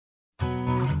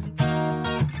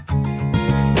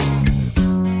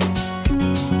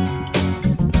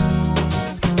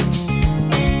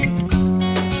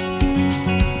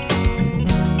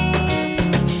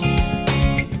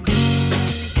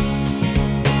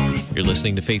You're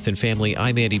listening to Faith and Family.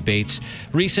 I'm Andy Bates.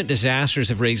 Recent disasters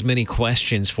have raised many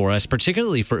questions for us,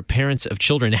 particularly for parents of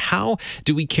children. How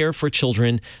do we care for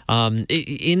children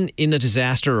in a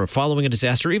disaster or following a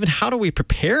disaster? Even how do we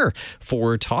prepare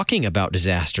for talking about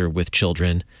disaster with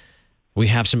children? We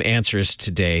have some answers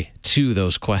today to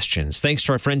those questions. Thanks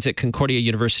to our friends at Concordia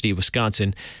University,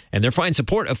 Wisconsin, and their fine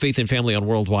support of Faith and Family on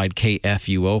Worldwide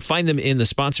KFUO. Find them in the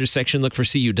sponsors section. Look for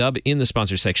CU-Dub in the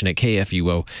sponsors section at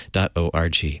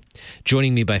kfuo.org.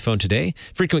 Joining me by phone today,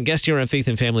 frequent guest here on Faith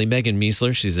and Family, Megan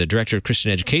Meisler. She's a director of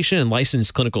Christian education and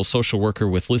licensed clinical social worker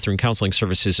with Lutheran Counseling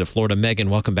Services of Florida. Megan,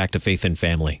 welcome back to Faith and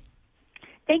Family.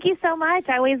 Thank you so much.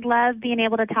 I always love being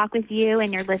able to talk with you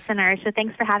and your listeners, so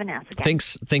thanks for having us again.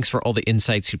 Thanks for all the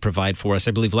insights you provide for us.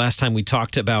 I believe last time we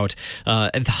talked about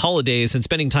the holidays and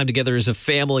spending time together as a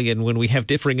family, and when we have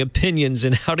differing opinions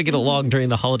and how to get along during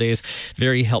the holidays.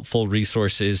 Very helpful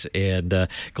resources, and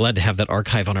glad to have that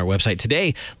archive on our website.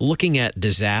 Today, looking at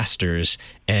disasters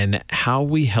and how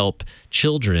we help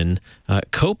children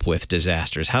cope with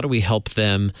disasters. How do we help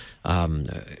them?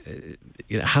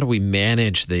 How do we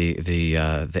manage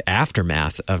the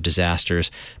aftermath of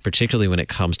disasters, particularly when it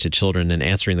comes to children, and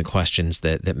answering the questions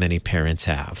that many parents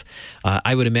have?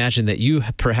 I would imagine that you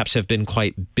perhaps have been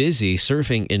quite busy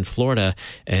surfing in Florida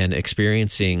and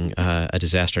experiencing a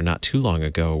disaster not too long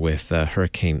ago with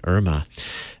Hurricane Irma.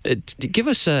 Give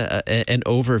us an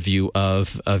overview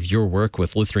of your work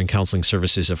with Lutheran Counseling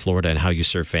Services of Florida and how you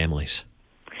serve families.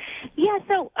 Yeah,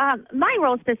 so my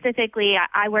role specifically,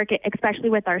 I work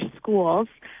especially with our schools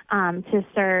to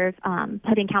serve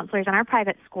putting counselors in our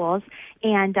private schools,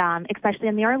 and especially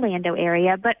in the Orlando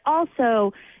area. But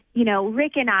also,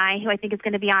 Rick and I, who I think is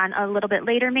going to be on a little bit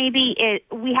later maybe,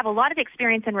 we have a lot of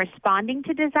experience in responding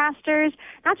to disasters,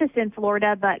 not just in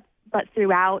Florida, but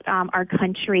throughout our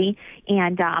country,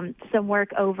 and some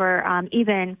work over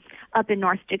even up in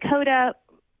North Dakota,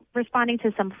 responding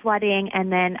to some flooding,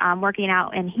 and then working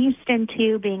out in Houston,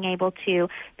 too, being able to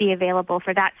be available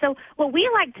for that. So what we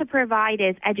like to provide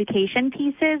is education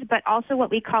pieces, but also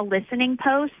what we call listening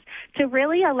posts to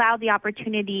really allow the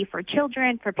opportunity for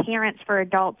children, for parents, for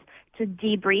adults to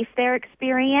debrief their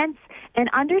experience and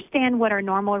understand what are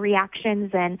normal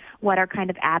reactions and what are kind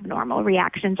of abnormal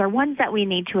reactions, or ones that we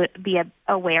need to be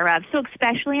aware of. So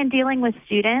especially in dealing with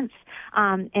students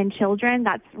and children,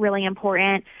 that's really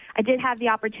important. I did have the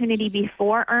opportunity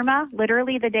before Irma,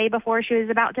 literally the day before she was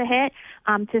about to hit,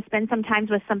 to spend some time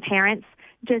with some parents,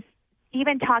 just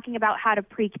even talking about how to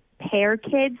prepare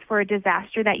kids for a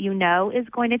disaster that is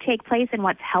going to take place and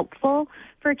what's helpful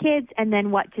for kids, and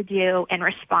then what to do in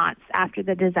response after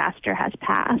the disaster has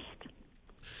passed.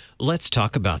 Let's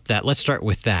talk about that. Let's start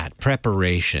with that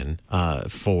preparation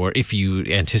for if you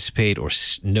anticipate or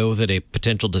know that a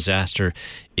potential disaster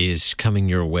is coming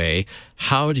your way.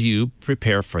 How do you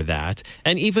prepare for that?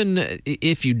 And even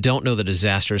if you don't know the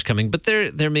disaster is coming, but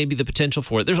there may be the potential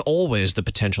for it. There's always the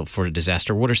potential for a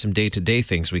disaster. What are some day-to-day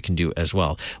things we can do as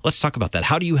well? Let's talk about that.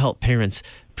 How do you help parents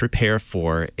prepare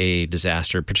for a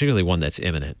disaster, particularly one that's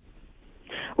imminent?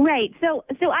 Right. So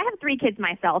I have 3 kids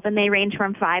myself, and they range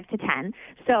from 5 to 10.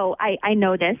 So I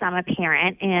know this. I'm a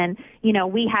parent, and,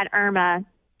 we had Irma.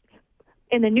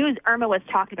 In the news, Irma was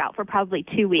talked about for probably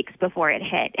 2 weeks before it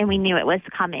hit, and we knew it was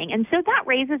coming. And so that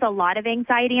raises a lot of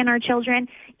anxiety in our children.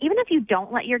 Even if you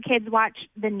don't let your kids watch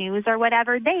the news or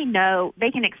whatever, they know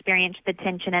they can experience the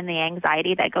tension and the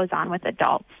anxiety that goes on with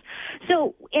adults.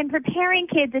 So in preparing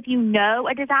kids, if you know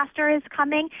a disaster is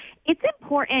coming, it's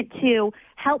important to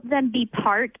help them be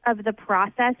part of the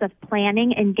process of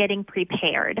planning and getting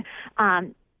prepared.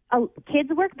 Kids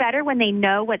work better when they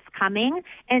know what's coming,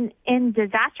 and in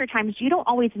disaster times, you don't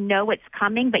always know what's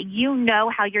coming, but you know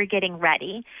how you're getting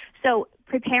ready. So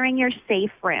preparing your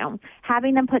safe room,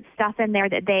 having them put stuff in there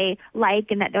that they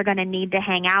like and that they're going to need to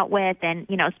hang out with, and,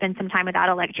 spend some time without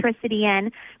electricity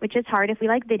in, which is hard if we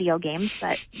like video games,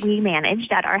 but we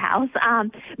managed at our house.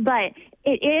 But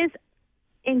it is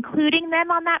including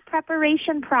them on that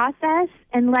preparation process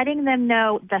and letting them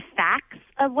know the facts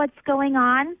of what's going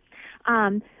on.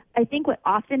 I think what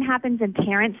often happens in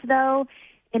parents, though,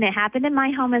 and it happened in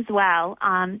my home as well,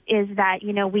 is that,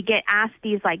 we get asked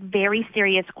these, very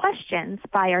serious questions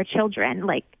by our children,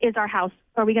 like,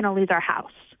 are we going to lose our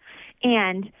house?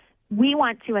 And we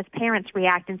want to, as parents,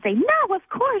 react and say, no, of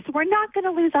course, we're not going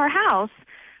to lose our house.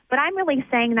 But I'm really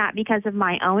saying that because of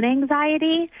my own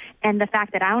anxiety and the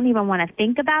fact that I don't even want to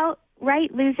think about,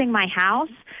 losing my house.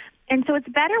 And so it's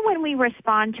better when we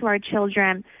respond to our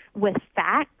children with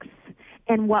facts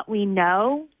and what we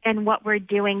know and what we're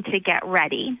doing to get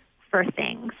ready for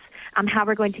things, how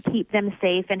we're going to keep them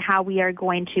safe and how we are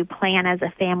going to plan as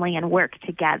a family and work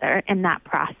together in that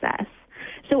process.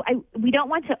 So we don't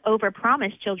want to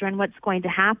overpromise children what's going to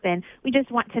happen. We just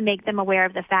want to make them aware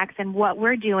of the facts and what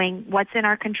we're doing, what's in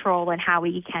our control, and how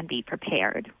we can be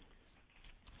prepared.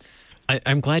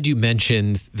 I'm glad you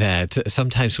mentioned that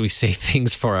sometimes we say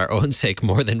things for our own sake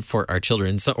more than for our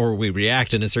children, or we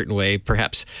react in a certain way,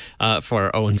 perhaps for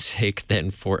our own sake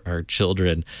than for our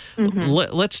children.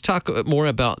 Let's talk more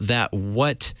about that.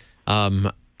 What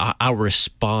our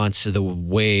response,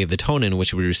 the tone in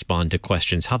which we respond to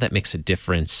questions, how that makes a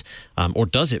difference, or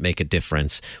does it make a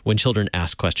difference when children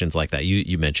ask questions like that?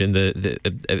 You mentioned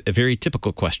a very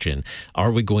typical question: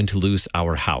 are we going to lose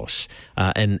our house?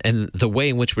 And the way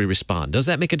in which we respond, does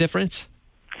that make a difference?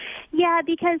 Yeah,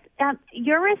 because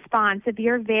your response, if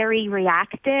you're very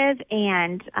reactive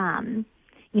and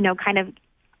kind of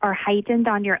are heightened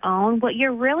on your own, what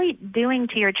you're really doing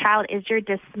to your child is you're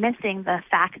dismissing the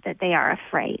fact that they are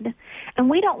afraid.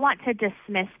 And we don't want to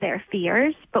dismiss their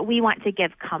fears, but we want to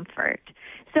give comfort.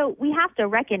 So we have to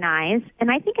recognize,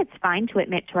 and I think it's fine to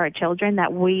admit to our children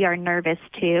that we are nervous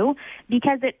too,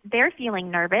 because they're feeling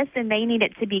nervous and they need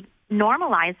it to be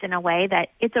normalized in a way that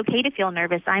it's okay to feel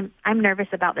nervous. I'm nervous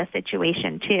about this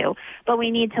situation too, but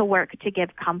we need to work to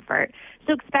give comfort.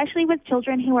 So especially with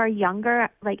children who are younger,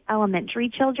 like elementary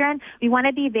children, we want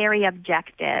to be very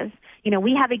objective.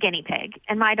 We have a guinea pig,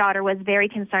 and my daughter was very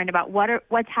concerned about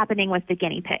what's happening with the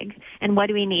guinea pig and what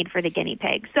do we need for the guinea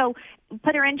pig. So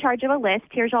put her in charge of a list.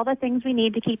 Here's all the things we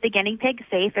need to keep the guinea pig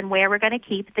safe and where we're going to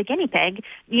keep the guinea pig,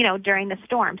 during the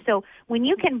storm. So when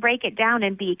you can break it down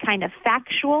and be kind of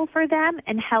factual for them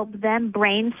and help them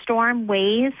brainstorm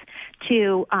ways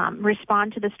to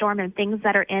respond to the storm and things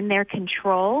that are in their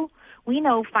control, we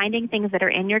know finding things that are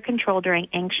in your control during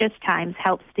anxious times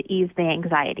helps to ease the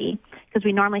anxiety, because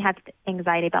we normally have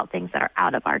anxiety about things that are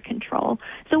out of our control.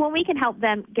 So when we can help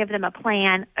them, give them a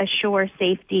plan, assure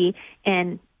safety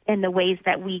in the ways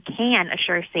that we can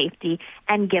assure safety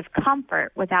and give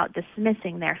comfort without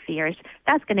dismissing their fears,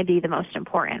 that's going to be the most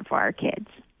important for our kids.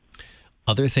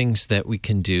 Other things that we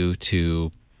can do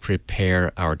to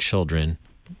prepare our children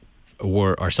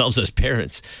or ourselves as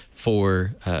parents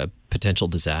for potential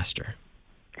disaster?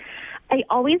 I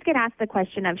always get asked the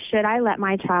question of, should I let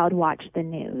my child watch the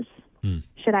news?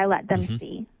 Should I let them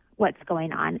see what's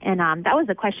going on? And that was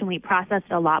a question we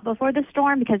processed a lot before the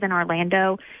storm, because in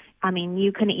Orlando,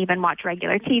 you couldn't even watch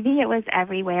regular TV. It was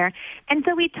everywhere. And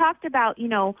so we talked about,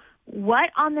 what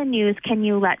on the news can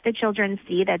you let the children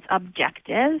see that's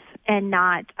objective and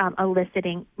not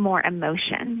eliciting more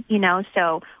emotion?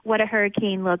 So what a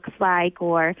hurricane looks like,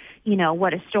 or,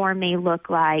 what a storm may look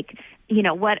like,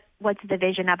 what's the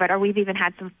vision of it? Or we've even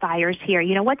had some fires here.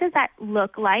 What does that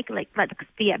look like? Like, let's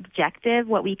be objective,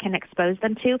 what we can expose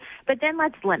them to, but then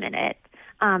let's limit it.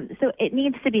 So it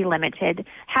needs to be limited.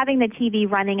 Having the TV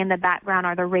running in the background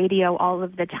or the radio all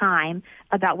of the time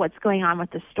about what's going on with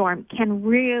the storm can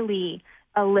really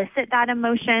elicit that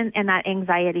emotion and that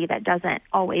anxiety that doesn't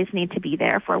always need to be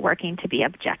there if we're working to be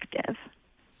objective.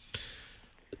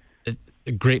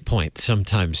 A great point.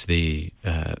 Sometimes the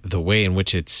way in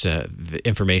which the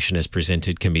information is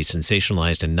presented can be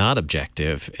sensationalized and not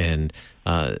objective, and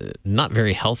not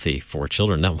very healthy for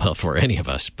children. Not well for any of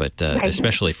us, but right.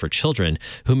 Especially for children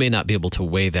who may not be able to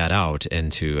weigh that out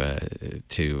and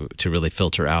to really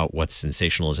filter out what's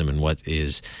sensationalism and what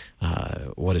is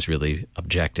really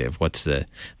objective. What's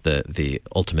the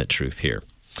ultimate truth here?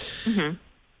 Mm-hmm.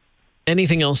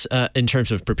 Anything else in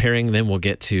terms of preparing? Then we'll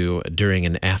get to during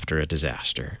and after a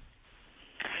disaster.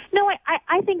 No,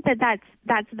 I think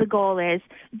that's the goal. Is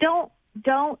don't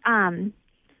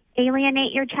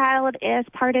alienate your child as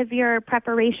part of your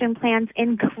preparation plans.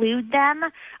 Include them.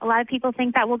 A lot of people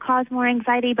think that will cause more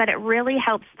anxiety, but it really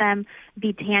helps them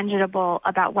be tangible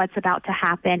about what's about to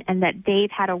happen and that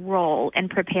they've had a role in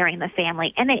preparing the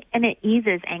family, and it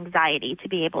eases anxiety to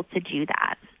be able to do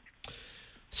that.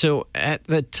 So at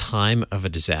the time of a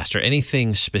disaster,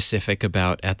 anything specific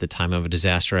about at the time of a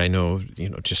disaster? I know,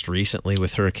 just recently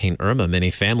with Hurricane Irma,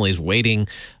 many families waiting,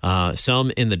 some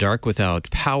in the dark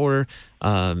without power.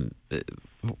 How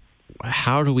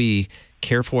do we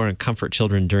care for and comfort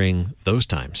children during those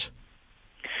times?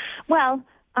 Well,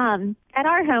 at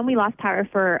our home, we lost power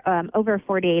for over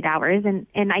 48 hours,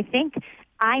 and I think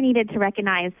I needed to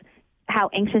recognize how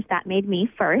anxious that made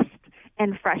me first,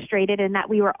 and frustrated, and that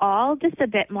we were all just a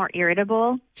bit more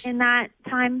irritable in that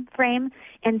time frame.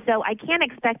 And so I can't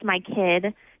expect my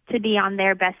kid to be on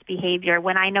their best behavior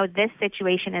when I know this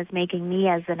situation is making me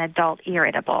as an adult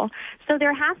irritable. So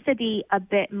there has to be a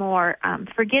bit more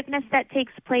forgiveness that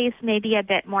takes place, maybe a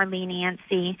bit more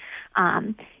leniency.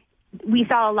 we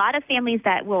saw a lot of families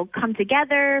that will come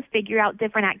together, figure out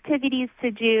different activities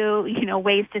to do,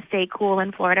 ways to stay cool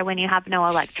in Florida when you have no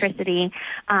electricity.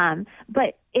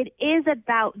 But it is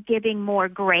about giving more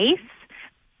grace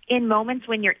in moments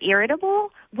when you're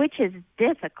irritable, which is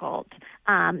difficult.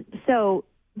 So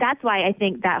that's why I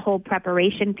think that whole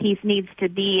preparation piece needs to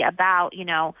be about,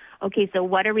 okay, so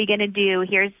what are we going to do?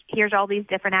 Here's all these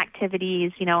different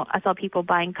activities. I saw people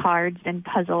buying cards and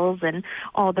puzzles and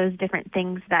all those different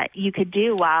things that you could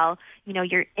do while,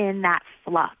 you're in that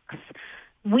flux.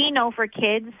 We know for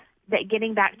kids that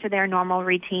getting back to their normal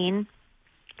routine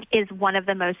is one of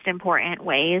the most important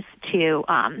ways to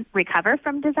recover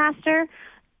from disaster.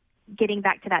 Getting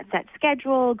back to that set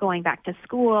schedule, going back to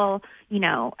school,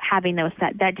 having those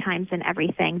set bedtimes and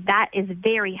everything, that is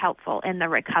very helpful in the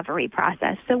recovery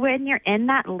process. So when you're in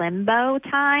that limbo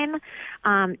time,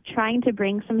 trying to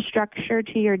bring some structure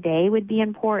to your day would be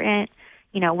important.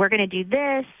 We're going to do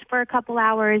this for a couple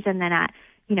hours, and then at,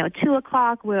 2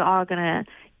 o'clock, we're all going to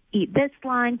eat this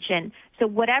lunch. And so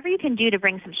whatever you can do to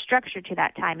bring some structure to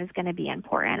that time is going to be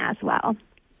important as well.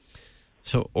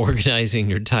 So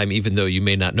organizing your time, even though you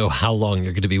may not know how long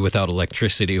you're going to be without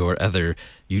electricity or other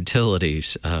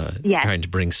utilities, yes. Trying to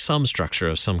bring some structure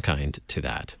of some kind to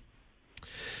that.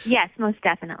 Yes, most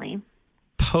definitely.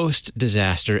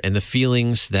 Post-disaster and the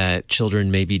feelings that children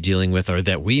may be dealing with, or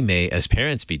that we may as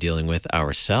parents be dealing with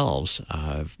ourselves,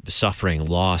 suffering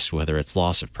loss, whether it's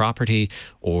loss of property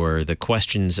or the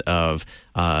questions of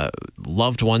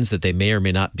loved ones that they may or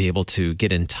may not be able to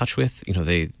get in touch with.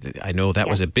 I know that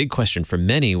was a big question for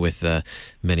many with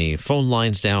many phone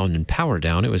lines down and power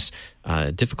down. It was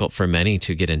difficult for many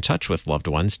to get in touch with loved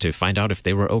ones to find out if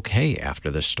they were okay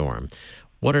after the storm.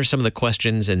 What are some of the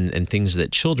questions and things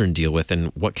that children deal with, and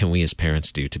what can we as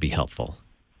parents do to be helpful?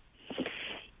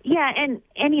 Yeah, and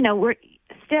we're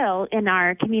still in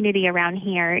our community around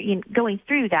here going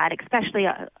through that, especially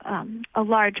a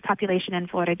large population in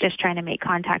Florida just trying to make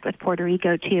contact with Puerto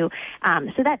Rico too.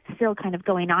 So that's still kind of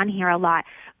going on here a lot.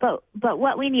 But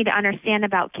what we need to understand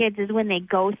about kids is when they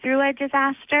go through a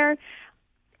disaster,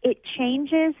 it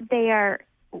changes their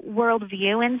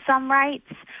worldview in some rights.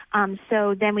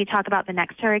 So then we talk about the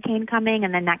next hurricane coming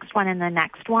and the next one and the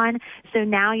next one. So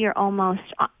now you're almost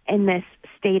in this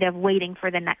state of waiting for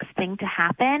the next thing to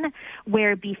happen,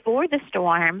 where before the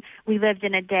storm, we lived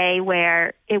in a day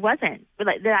where it wasn't,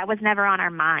 that was never on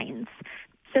our minds.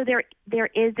 So there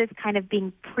is this kind of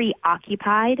being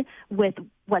preoccupied with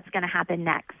what's going to happen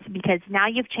next, because now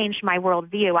you've changed my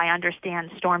worldview. I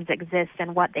understand storms exist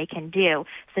and what they can do.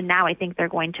 So now I think they're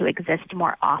going to exist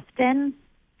more often.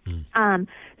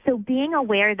 So being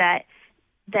aware that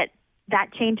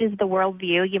changes the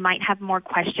worldview. You might have more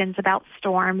questions about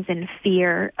storms and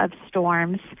fear of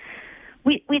storms.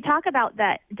 We talk about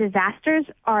that disasters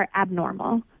are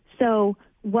abnormal. So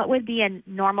what would be a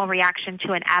normal reaction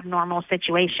to an abnormal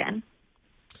situation?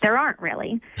 There aren't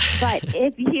really. But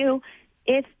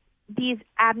if these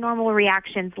abnormal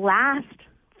reactions last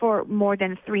for more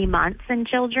than 3 months in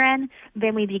children,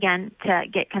 then we begin to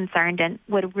get concerned and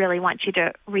would really want you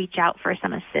to reach out for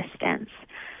some assistance.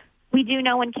 We do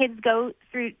know when kids go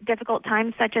through difficult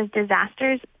times such as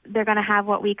disasters, they're going to have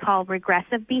what we call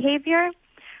regressive behavior.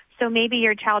 So maybe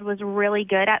your child was really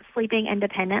good at sleeping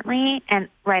independently, and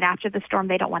right after the storm,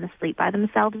 they don't want to sleep by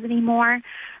themselves anymore.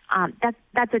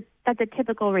 That's a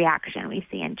typical reaction we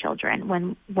see in children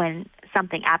when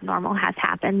something abnormal has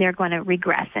happened. They're going to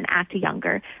regress and act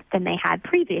younger than they had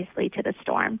previously to the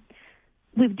storm.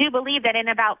 We do believe that in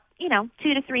about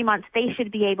 2 to 3 months, they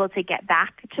should be able to get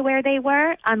back to where they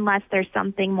were, unless there's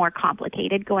something more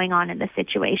complicated going on in the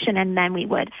situation, and then we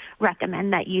would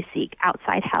recommend that you seek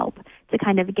outside help to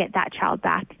kind of get that child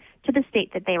back to the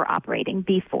state that they were operating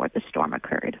before the storm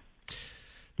occurred.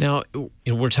 Now,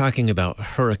 we're talking about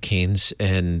hurricanes,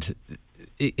 and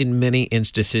in many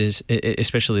instances,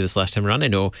 especially this last time around, I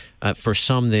know for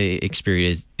some they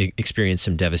experienced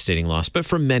some devastating loss, but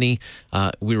for many,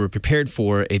 we were prepared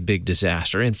for a big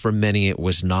disaster, and for many, it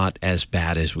was not as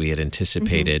bad as we had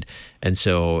anticipated. Mm-hmm. And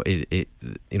so,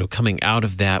 coming out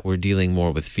of that, we're dealing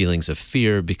more with feelings of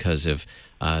fear because of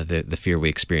the fear we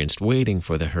experienced waiting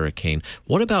for the hurricane.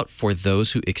 What about for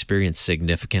those who experienced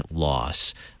significant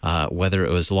loss, whether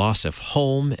it was loss of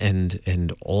home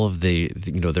and all of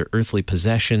their earthly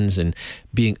possessions, and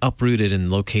being uprooted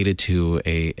and located to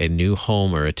a new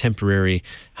home or a temporary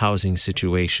housing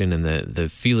situation, and the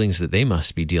feelings that they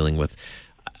must be dealing with?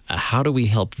 How do we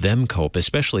help them cope,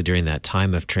 especially during that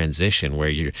time of transition where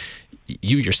you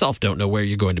yourself don't know where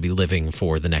you're going to be living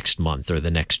for the next month or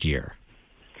the next year?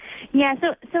 Yeah,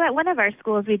 so at one of our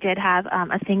schools, we did have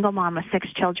a single mom with 6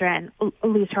 children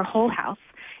lose her whole house.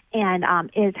 and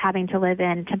is having to live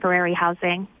in temporary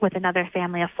housing with another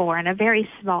family of 4 in a very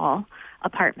small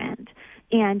apartment.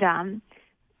 And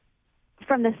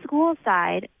from the school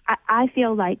side, I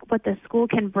feel like what the school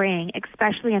can bring,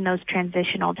 especially in those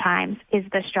transitional times, is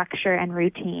the structure and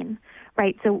routine,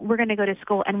 right? So we're going to go to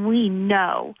school, and we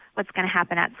know what's going to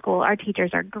happen at school. Our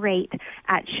teachers are great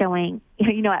at showing,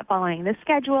 at following the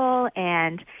schedule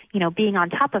and, being on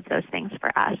top of those things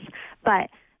for us. But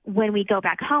when we go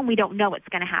back home, we don't know what's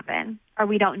going to happen, or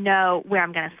we don't know where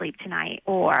I'm going to sleep tonight,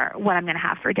 or what I'm going to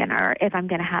have for dinner, or if I'm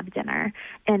going to have dinner,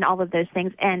 and all of those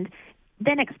things. And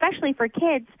then especially for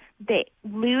kids,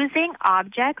 losing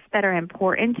objects that are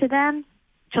important to them,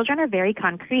 children are very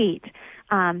concrete.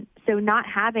 So not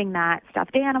having that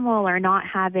stuffed animal or not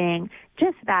having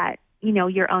just that,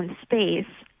 your own space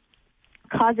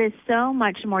causes so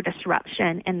much more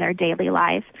disruption in their daily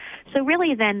life. So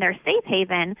really then their safe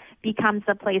haven becomes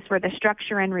the place where the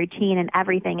structure and routine and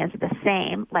everything is the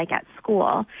same, like at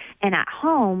school. And at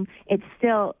home, it's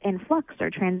still in flux or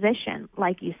transition,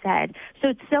 like you said. So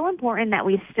it's so important that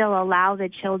we still allow the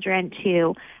children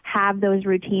to have those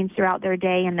routines throughout their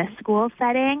day in the school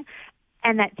setting,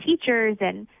 and that teachers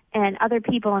and other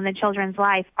people in the children's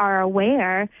life are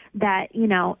aware that,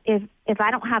 if I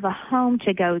don't have a home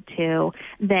to go to,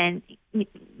 then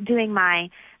doing my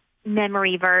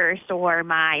memory verse or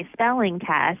my spelling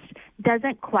test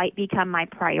doesn't quite become my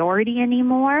priority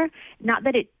anymore. Not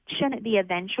that it shouldn't be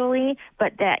eventually,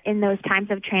 but that in those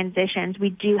times of transitions, we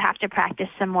do have to practice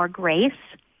some more grace.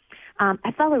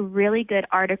 I saw a really good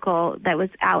article that was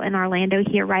out in Orlando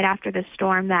here right after the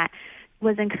storm that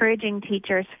was encouraging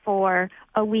teachers for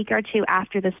a week or two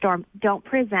after the storm, don't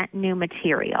present new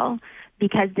material,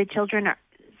 because the children are,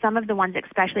 some of the ones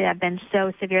especially that have been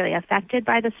so severely affected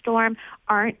by the storm,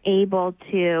 aren't able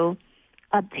to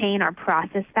obtain or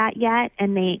process that yet,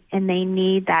 and they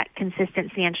need that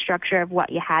consistency and structure of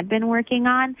what you had been working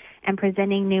on, and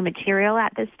presenting new material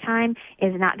at this time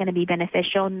is not going to be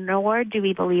beneficial, nor do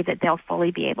we believe that they'll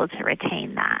fully be able to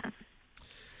retain that.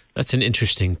 That's an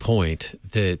interesting point,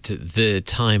 that the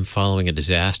time following a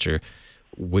disaster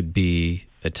would be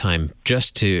a time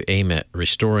just to aim at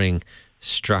restoring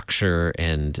structure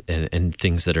and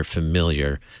things that are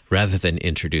familiar rather than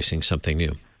introducing something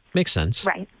new. Makes sense.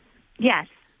 Right. Yes.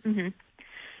 Mm-hmm.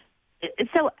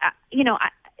 So,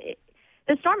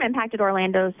 the storm impacted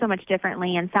Orlando so much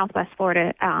differently, and Southwest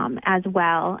Florida as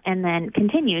well, and then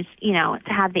continues, to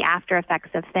have the after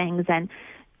effects of things. And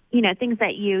things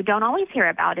that you don't always hear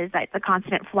about is that the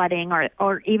constant flooding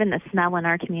or even the smell in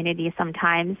our community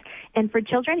sometimes. And for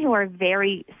children who are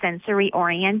very sensory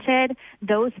oriented,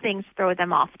 those things throw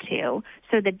them off too.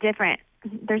 So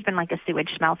there's been like a sewage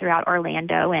smell throughout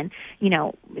Orlando, and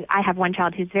I have one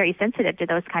child who's very sensitive to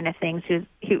those kind of things, who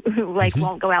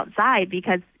won't go outside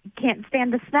because can't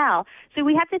stand the smell. So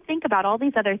we have to think about all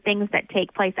these other things that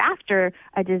take place after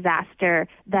a disaster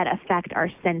that affect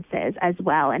our senses as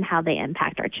well, and how they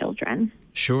impact our children.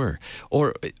 Sure.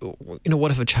 Or what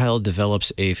if a child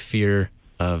develops a fear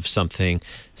of something?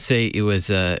 Say it was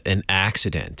an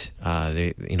accident,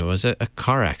 it was a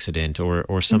car accident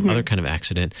or some other kind of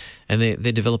accident, and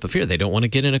they develop a fear. They don't want to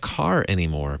get in a car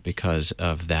anymore because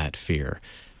of that fear.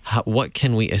 What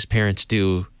can we as parents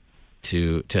do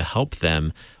to help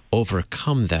them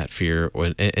overcome that fear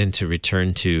and to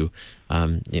return to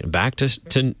back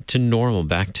to normal,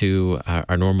 back to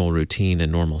our normal routine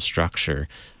and normal structure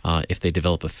if they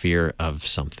develop a fear of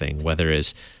something, whether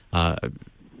it's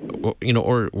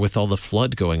or with all the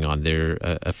flood going on, they're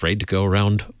afraid to go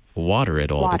around water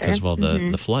at all because of all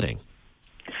the flooding.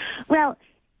 Well,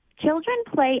 children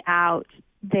play out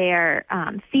their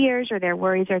fears or their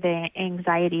worries or their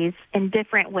anxieties in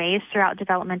different ways throughout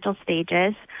developmental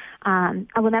stages. I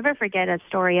will never forget a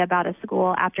story about a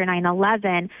school after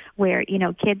 9/11 where,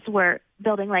 kids were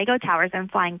building Lego towers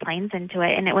and flying planes into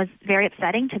it, and it was very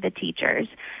upsetting to the teachers.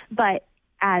 But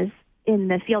as in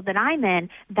the field that I'm in,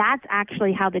 that's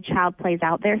actually how the child plays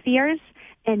out their fears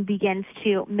and begins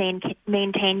to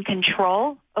maintain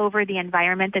control over the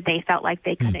environment that they felt like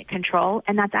they couldn't control.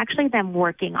 And that's actually them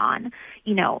working on,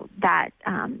 that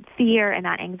fear and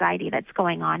that anxiety that's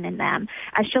going on in them.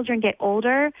 As children get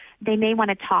older, they may want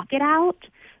to talk it out,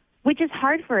 which is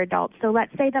hard for adults. So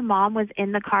let's say the mom was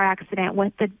in the car accident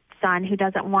with the son who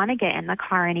doesn't want to get in the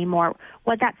car anymore.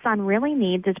 What that son really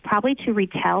needs is probably to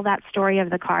retell that story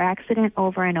of the car accident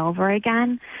over and over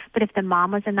again. But if the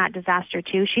mom was in that disaster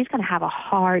too, she's going to have a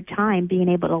hard time being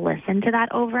able to listen to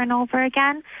that over and over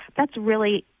again. That's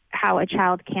really how a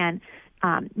child can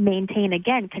maintain,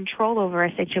 again, control over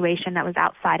a situation that was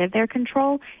outside of their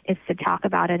control, is to talk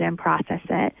about it and process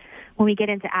it. When we get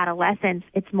into adolescence,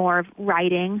 it's more of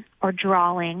writing or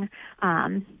drawing,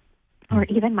 or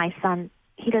even my son,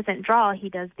 he doesn't draw. He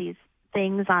does these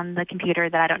things on the computer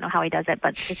that I don't know how he does it,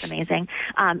 but it's amazing.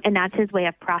 And that's his way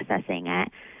of processing it.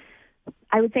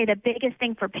 I would say the biggest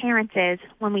thing for parents is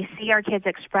when we see our kids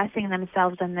expressing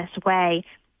themselves in this way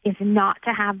is not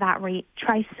to have that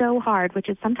try so hard, which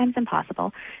is sometimes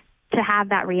impossible, to have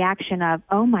that reaction of,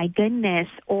 oh my goodness,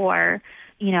 or,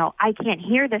 I can't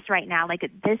hear this right now. Like,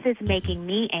 this is making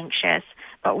me anxious.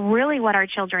 But really what our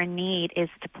children need is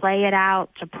to play it out,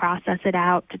 to process it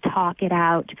out, to talk it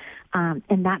out.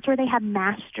 And that's where they have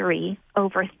mastery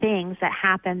over things that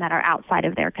happen that are outside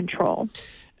of their control.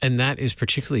 And that is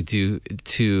particularly due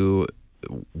to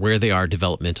where they are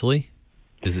developmentally?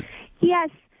 Is it? Yes.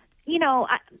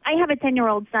 I have a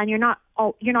 10-year-old son. You're not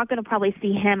going to probably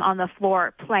see him on the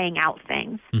floor playing out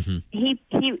things. Mm-hmm.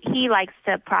 He likes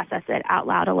to process it out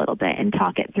loud a little bit and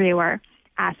talk it through or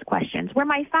ask questions. Where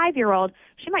my 5-year-old,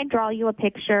 she might draw you a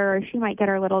picture, or she might get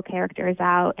her little characters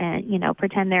out and,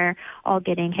 pretend they're all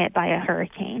getting hit by a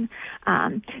hurricane.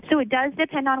 So it does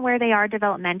depend on where they are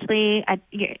developmentally.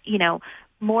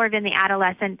 More of in the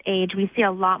adolescent age, we see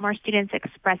a lot more students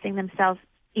expressing themselves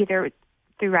either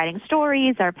through writing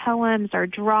stories or poems or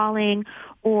drawing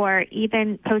or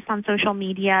even posts on social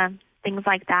media, things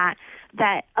like that,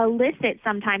 that elicit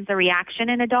sometimes a reaction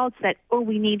in adults that,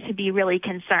 we need to be really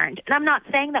concerned. And I'm not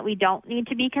saying that we don't need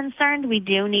to be concerned. We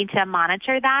do need to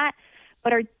monitor that.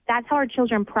 But that's how our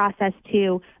children process,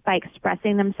 too, by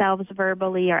expressing themselves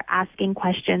verbally or asking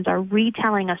questions or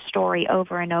retelling a story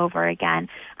over and over again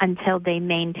until they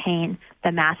maintain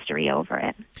the mastery over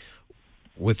it.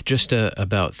 With just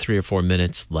about 3 or 4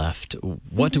 minutes left,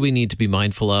 what do we need to be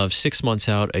mindful of 6 months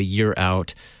out, a year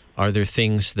out? Are there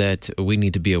things that we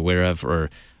need to be aware of or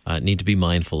need to be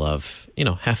mindful of,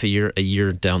 half a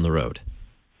year down the road?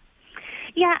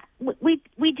 Yeah,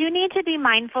 we do need to be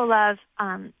mindful of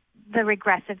the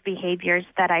regressive behaviors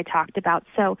that I talked about.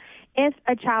 So if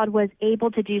a child was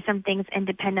able to do some things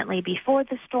independently before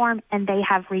the storm and they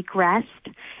have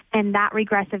regressed and that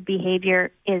regressive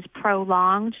behavior is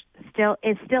prolonged,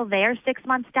 is still there 6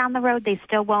 months down the road, they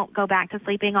still won't go back to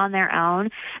sleeping on their own,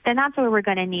 then that's where we're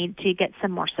going to need to get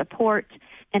some more support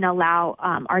and allow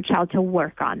our child to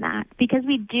work on that, because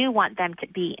we do want them to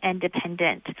be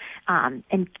independent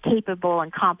and capable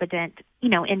and competent,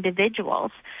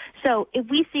 individuals. So if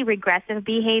we see regressive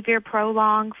behavior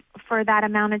prolonged for that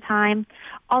amount of time,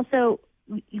 also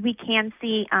we can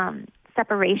see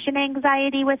separation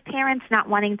anxiety with parents not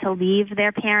wanting to leave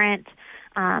their parent.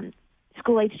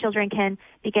 School-age children can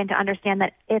begin to understand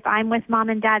that if I'm with mom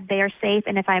and dad, they are safe,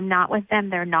 and if I'm not with them,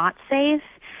 they're not safe.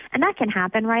 And that can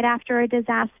happen right after a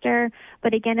disaster.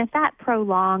 But again, if that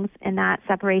prolongs and that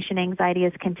separation anxiety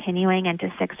is continuing into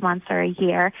 6 months or a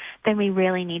year, then we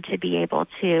really need to be able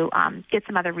to get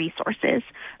some other resources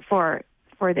for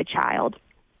the child.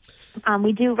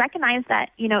 We do recognize that,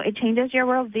 it changes your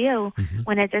worldview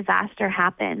when a disaster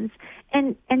happens.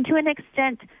 And to an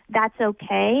extent, that's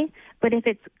okay. But if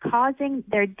it's causing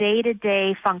their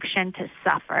day-to-day function to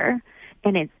suffer,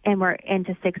 and we're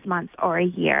into 6 months or a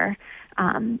year,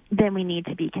 then we need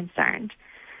to be concerned.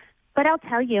 But I'll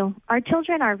tell you, our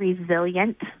children are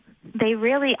resilient. They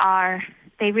really are.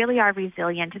 They really are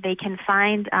resilient. They can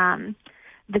find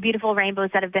the beautiful rainbows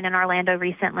that have been in Orlando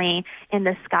recently in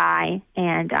the sky,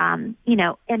 and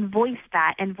and voice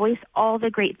that, and voice all the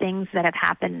great things that have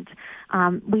happened.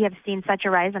 We have seen such a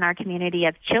rise in our community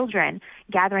of children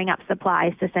gathering up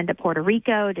supplies to send to Puerto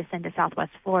Rico, to send to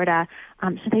Southwest Florida.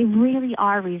 So they really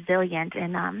are resilient,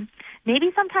 and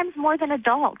maybe sometimes more than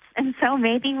adults. And so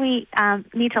maybe we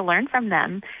need to learn from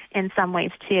them in some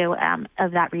ways too,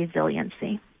 of that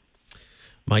resiliency.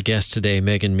 My guest today,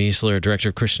 Megan Miesler, Director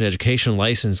of Christian Education,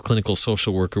 licensed clinical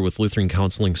social worker with Lutheran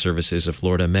Counseling Services of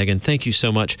Florida. Megan, thank you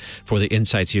so much for the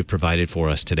insights you've provided for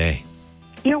us today.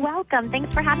 You're welcome.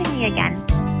 Thanks for having me again.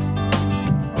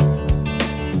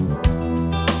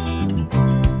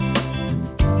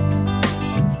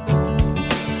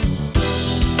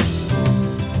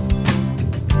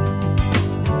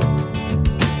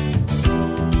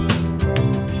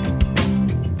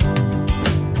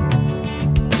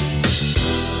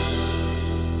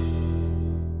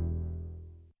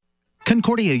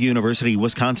 Concordia University,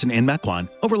 Wisconsin in Mequon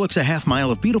overlooks a half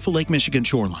mile of beautiful Lake Michigan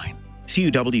shoreline.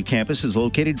 CUW campus is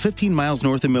located 15 miles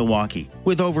north of Milwaukee,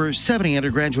 with over 70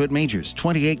 undergraduate majors,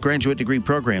 28 graduate degree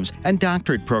programs, and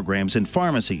doctorate programs in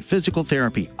pharmacy, physical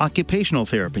therapy, occupational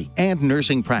therapy, and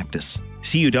nursing practice.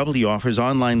 CUW offers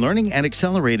online learning and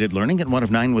accelerated learning at one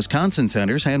of 9 Wisconsin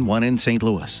centers and 1 in St.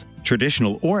 Louis.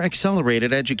 Traditional or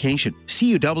accelerated education,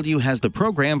 CUW has the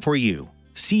program for you.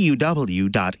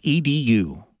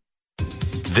 CUW.edu.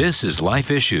 This is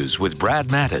Life Issues with Brad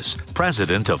Mattis,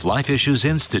 president of Life Issues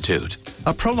Institute.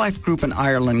 A pro-life group in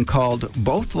Ireland called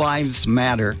Both Lives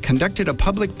Matter conducted a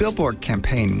public billboard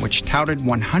campaign which touted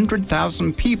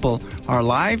 100,000 people are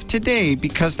alive today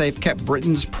because they've kept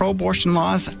Britain's pro-abortion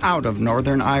laws out of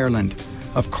Northern Ireland.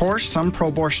 Of course, some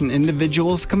pro-abortion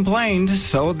individuals complained,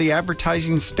 so the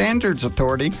Advertising Standards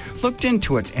Authority looked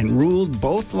into it and ruled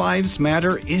Both Lives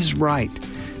Matter is right.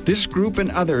 This group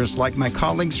and others, like my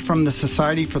colleagues from the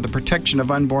Society for the Protection of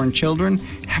Unborn Children,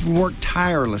 have worked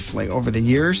tirelessly over the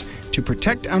years to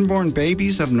protect unborn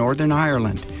babies of Northern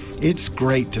Ireland. It's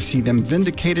great to see them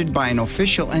vindicated by an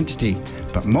official entity,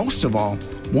 but most of all,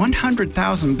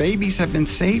 100,000 babies have been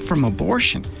saved from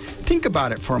abortion. Think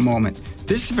about it for a moment.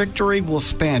 This victory will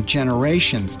span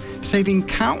generations, saving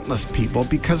countless people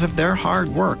because of their hard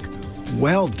work.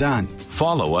 Well done.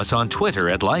 Follow us on Twitter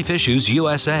at Life Issues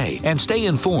USA and stay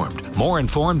informed, more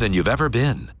informed than you've ever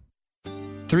been.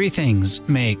 3 things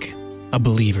make a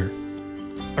believer: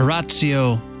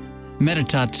 oratio,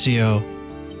 meditatio,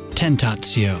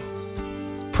 tentatio.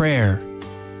 Prayer,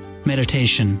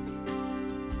 meditation,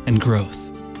 and growth.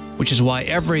 Which is why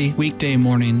every weekday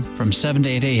morning from 7 to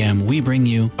 8 a.m. we bring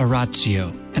you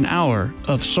Oratio, an hour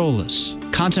of solace,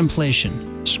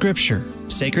 contemplation, scripture,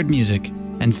 sacred music,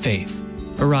 and faith.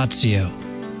 Oratio.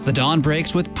 The dawn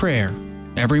breaks with prayer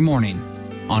every morning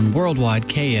on Worldwide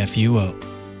KFUO.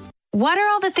 What are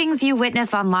all the things you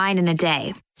witness online in a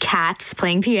day? Cats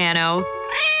playing piano,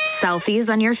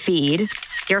 selfies on your feed,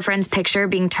 your friend's picture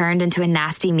being turned into a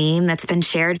nasty meme that's been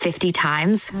shared 50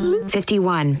 times,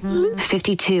 51,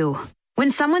 52. When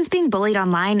someone's being bullied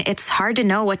online, it's hard to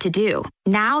know what to do.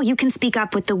 Now you can speak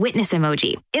up with the witness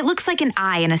emoji. It looks like an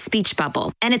eye in a speech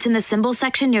bubble, and it's in the symbol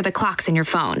section near the clocks in your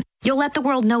phone. You'll let the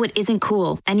world know it isn't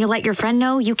cool, and you'll let your friend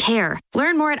know you care.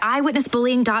 Learn more at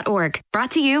eyewitnessbullying.org.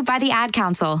 Brought to you by the Ad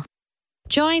Council.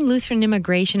 Join Lutheran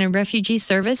Immigration and Refugee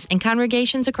Service and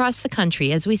congregations across the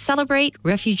country as we celebrate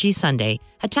Refugee Sunday,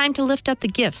 a time to lift up the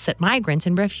gifts that migrants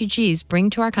and refugees bring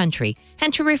to our country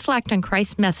and to reflect on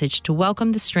Christ's message to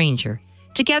welcome the stranger.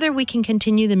 Together, we can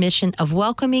continue the mission of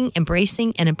welcoming,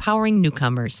 embracing, and empowering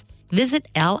newcomers. Visit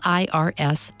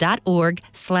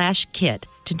lirs.org/kit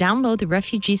to download the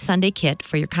Refugee Sunday Kit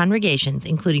for your congregations,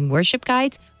 including worship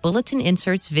guides, bulletin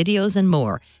inserts, videos, and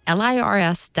more.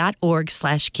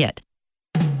 lirs.org/kit.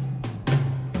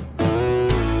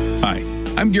 Hi,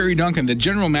 I'm Gary Duncan, the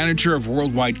General Manager of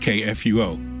Worldwide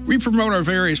KFUO. We promote our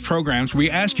various programs. We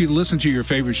ask you to listen to your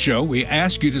favorite show. We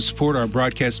ask you to support our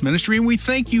broadcast ministry, and we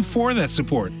thank you for that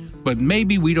support. But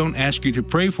maybe we don't ask you to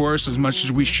pray for us as much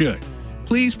as we should.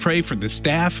 Please pray for the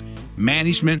staff,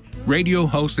 management, radio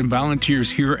hosts, and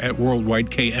volunteers here at Worldwide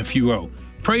KFUO.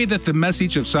 Pray that the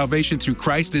message of salvation through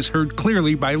Christ is heard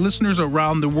clearly by listeners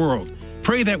around the world.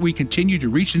 Pray that we continue to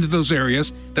reach into those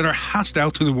areas that are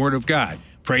hostile to the Word of God.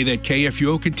 Pray that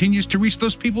KFUO continues to reach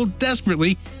those people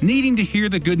desperately needing to hear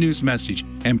the good news message.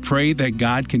 And pray that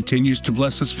God continues to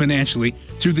bless us financially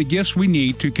through the gifts we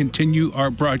need to continue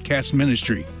our broadcast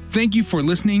ministry. Thank you for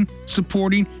listening,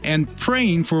 supporting, and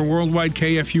praying for Worldwide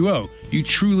KFUO. You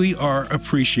truly are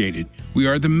appreciated. We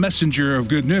are the messenger of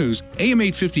good news, AM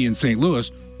 850 in St.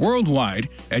 Louis, worldwide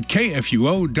at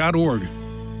KFUO.org.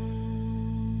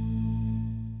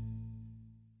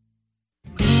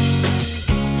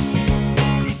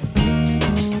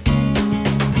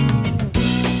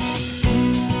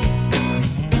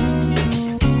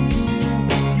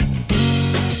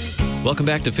 Welcome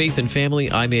back to Faith and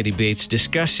Family. I'm Andy Bates,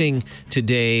 discussing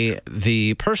today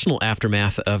the personal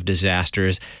aftermath of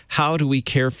disasters. How do we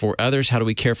care for others? How do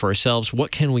we care for ourselves?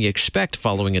 What can we expect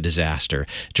following a disaster?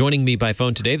 Joining me by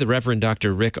phone today, the Reverend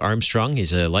Dr. Rick Armstrong.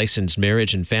 He's a licensed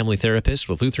marriage and family therapist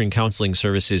with Lutheran Counseling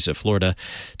Services of Florida.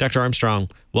 Dr. Armstrong,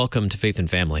 welcome to Faith and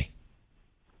Family.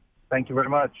 Thank you very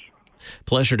much.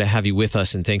 Pleasure to have you with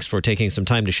us, and thanks for taking some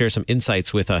time to share some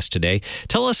insights with us today.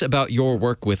 Tell us about your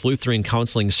work with Lutheran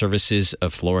Counseling Services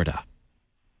of Florida.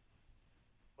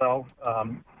 Well,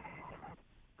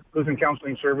 Lutheran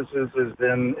Counseling Services has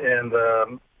been in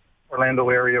the Orlando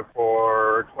area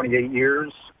for 28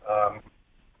 years.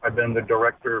 I've been the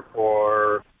director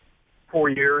for 4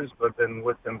 years, but been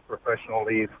with them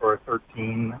professionally for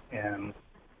 13. And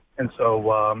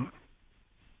so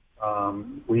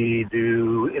we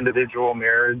do individual,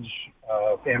 marriage,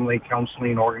 family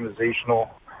counseling,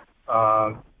 organizational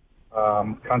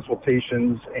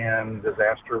consultations, and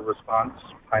disaster response,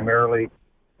 primarily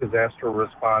disaster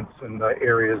response in the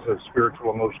areas of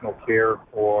spiritual emotional care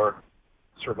for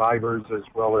survivors, as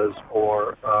well as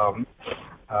for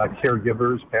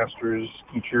caregivers, pastors,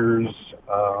 teachers,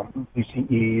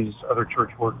 PCEs, other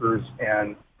church workers,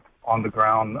 and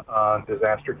on-the-ground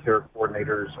disaster care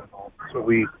coordinators. And all. So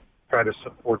we try to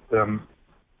support them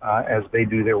as they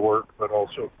do their work, but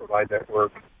also provide that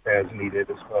work as needed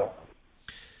as well.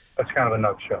 That's kind of a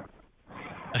nutshell.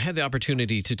 I had the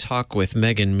opportunity to talk with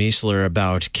Megan Meisler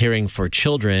about caring for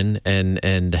children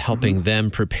and helping them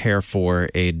prepare for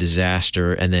a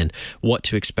disaster and then what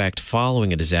to expect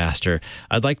following a disaster.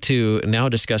 I'd like to now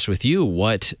discuss with you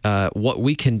what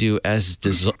we can do as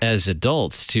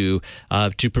adults to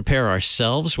prepare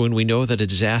ourselves when we know that a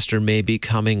disaster may be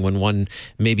coming, when one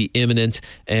may be imminent,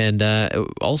 and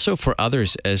also for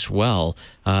others as well.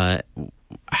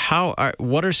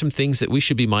 What are some things that we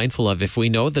should be mindful of if we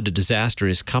know that a disaster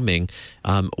is coming?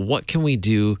 What can we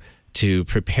do to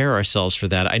prepare ourselves for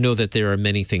that? I know that there are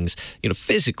many things,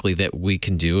 physically that we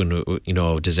can do,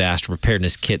 and disaster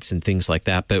preparedness kits and things like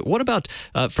that. But what about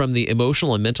from the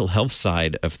emotional and mental health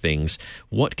side of things?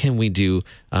 What can we do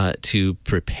to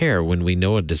prepare when we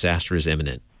know a disaster is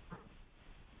imminent?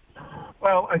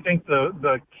 Well, I think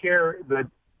the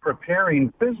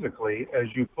preparing physically, as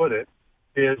you put it,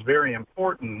 is very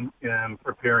important in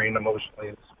preparing emotionally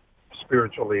and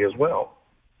spiritually as well.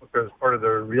 Because part of the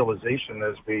realization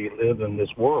as we live in this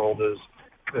world is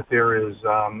that there's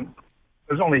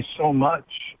only so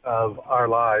much of our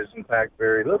lives, in fact,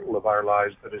 very little of our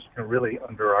lives that is really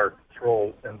under our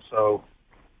control. And so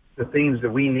the things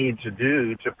that we need to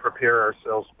do to prepare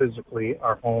ourselves physically,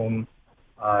 our home,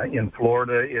 in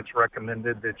Florida, it's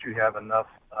recommended that you have enough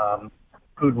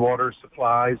food, water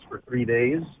supplies for 3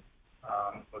 days.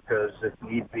 Because if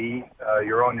need be,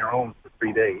 you're on your own for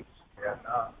 3 days.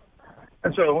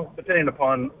 And so, depending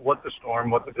upon what the storm,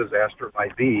 what the disaster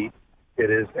might be, it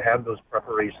is to have those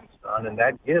preparations done. And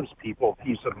that gives people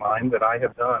peace of mind that I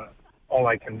have done all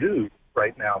I can do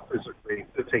right now physically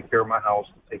to take care of my house,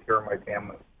 to take care of my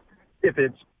family. If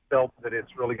it's felt that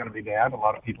it's really going to be bad, a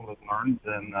lot of people have learned,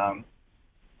 then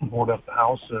board up the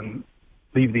house and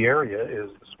leave the area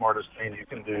is the smartest thing you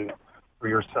can do for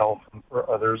yourself and for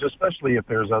others, especially if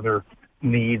there's other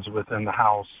needs within the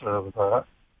house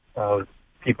of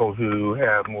people who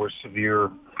have more severe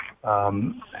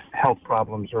health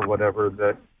problems or whatever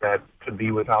that could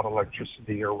be without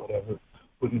electricity or whatever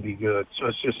wouldn't be good.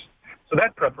 So so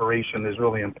that preparation is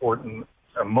really important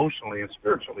emotionally and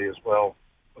spiritually as well,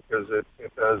 because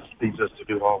it does leads us to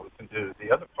do all we can do.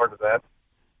 The other part of that,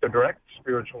 the direct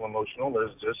spiritual emotional,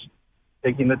 is just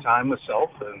taking the time with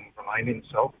self and reminding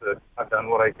self that I've done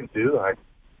what I can do.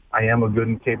 I am a good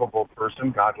and capable person.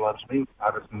 God loves me.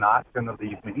 God is not going to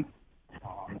leave me.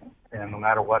 And no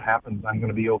matter what happens, I'm going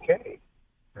to be okay.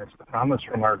 That's the promise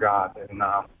from our God. And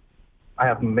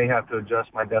may have to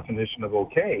adjust my definition of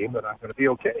okay, but I'm going to be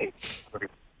okay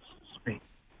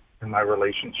in my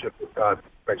relationship with God,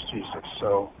 Christ Jesus.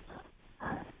 So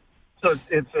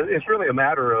it's really a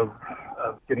matter of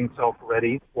getting self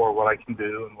ready for what I can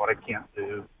do and what I can't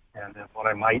do, and then what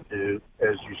I might do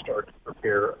as you start to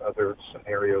prepare other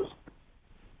scenarios.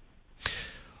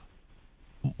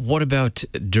 What about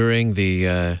during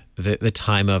the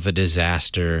time of a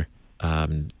disaster?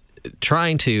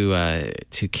 Trying to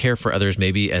care for others,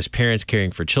 maybe as parents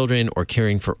caring for children or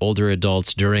caring for older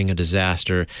adults during a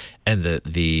disaster, and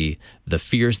the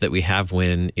fears that we have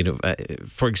when,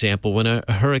 for example, when a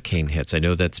hurricane hits. I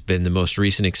know that's been the most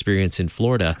recent experience in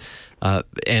Florida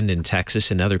and in Texas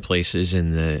and other places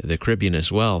in the Caribbean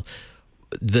as well.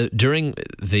 During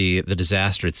the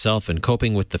disaster itself and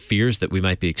coping with the fears that we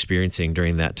might be experiencing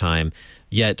during that time,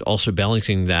 yet also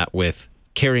balancing that with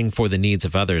caring for the needs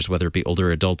of others, whether it be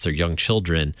older adults or young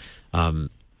children.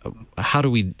 How do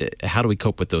we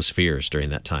cope with those fears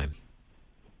during that time?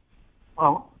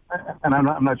 Well, and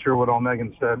I'm not sure what all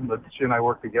Megan said, but she and I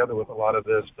work together with a lot of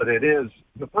this. But it is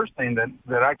the first thing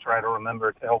that I try to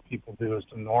remember to help people do is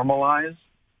to normalize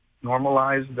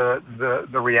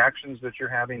the reactions that you're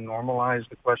having, normalize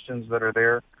the questions that are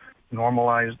there,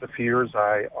 normalize the fears.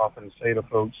 I often say to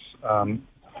folks,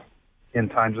 in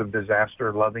times of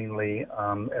disaster, lovingly,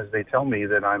 as they tell me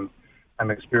that I'm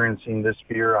experiencing this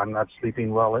fear, I'm not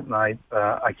sleeping well at night,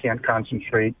 I can't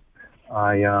concentrate,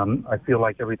 I feel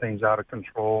like everything's out of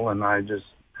control, and I just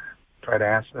try to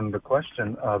ask them the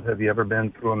question of, have you ever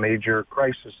been through a major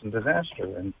crisis and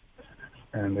disaster?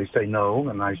 And they say no,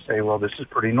 and I say, well, this is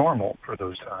pretty normal for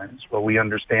those times. Well, we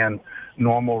understand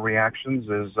normal reactions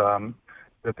is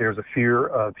that there's a fear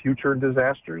of future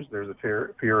disasters. There's a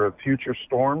fear of future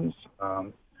storms.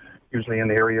 Usually in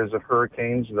the areas of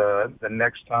hurricanes, the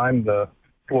next time the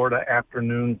Florida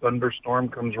afternoon thunderstorm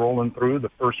comes rolling through,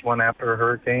 the first one after a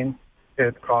hurricane,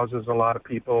 it causes a lot of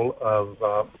people of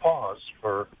pause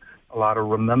for a lot of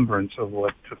remembrance of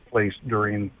what took place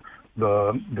during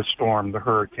the storm, the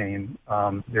hurricane.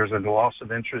 There's a loss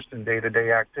of interest in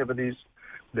day-to-day activities.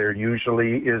 There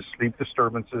usually is sleep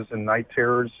disturbances and night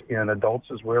terrors in adults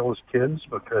as well as kids,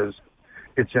 because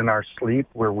it's in our sleep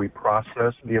where we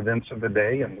process the events of the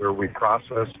day and where we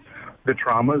process the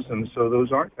traumas. And so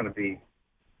those aren't going to be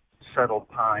settled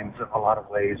times in a lot of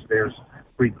ways. There's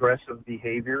regressive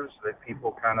behaviors that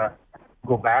people kind of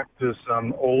go back to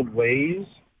some old ways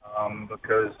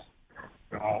because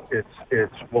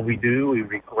it's what we do. We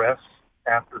regress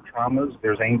after traumas.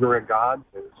 There's anger at God.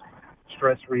 There's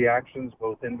stress reactions,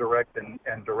 both indirect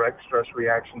and direct stress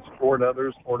reactions toward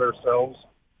others, toward ourselves.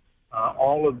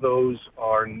 All of those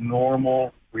are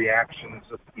normal reactions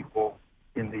of people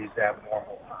in these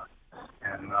abnormal times.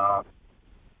 And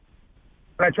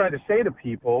I try to say to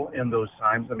people in those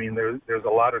times, I mean, there's a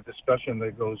lot of discussion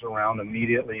that goes around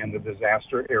immediately in the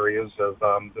disaster areas of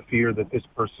the fear that this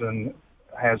person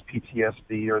has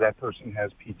PTSD or that person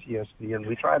has PTSD. And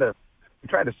we try to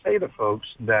say to folks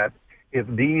that if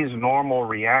these normal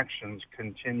reactions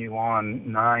continue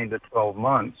on 9 to 12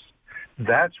 months,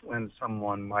 that's when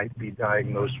someone might be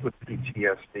diagnosed with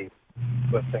PTSD.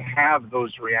 But to have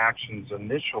those reactions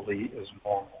initially is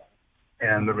normal.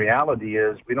 And the reality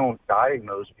is we don't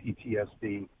diagnose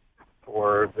PTSD,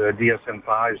 or the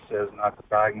DSM-5 says not to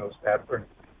diagnose that for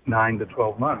 9 to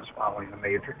 12 months following a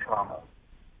major trauma,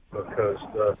 because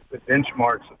the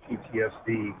benchmarks of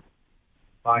PTSD,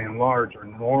 by and large, are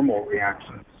normal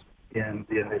reactions in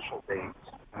the initial days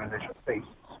and initial phases.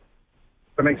 Does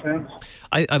that make sense?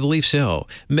 I believe so.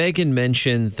 Megan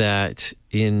mentioned that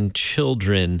in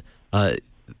children,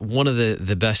 one of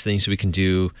the best things we can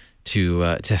do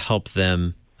to help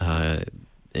them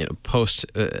post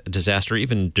disaster,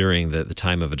 even during the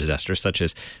time of a disaster, such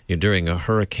as during a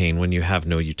hurricane when you have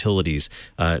no utilities,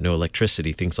 no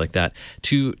electricity, things like that,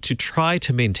 to try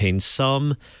to maintain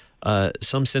some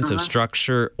sense of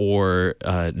structure or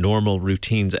normal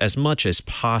routines as much as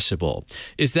possible.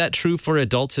 Is that true for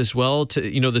adults as well?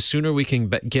 The sooner we can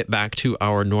get back to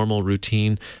our normal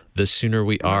routine, the sooner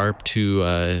we are to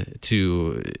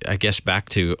I guess back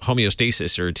to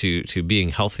homeostasis or to being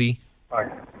healthy.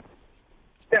 Right.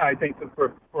 Yeah, I think that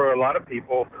for a lot of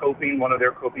people, one of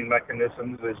their coping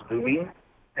mechanisms is doing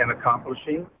and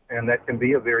accomplishing, and that can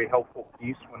be a very helpful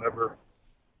piece whenever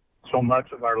so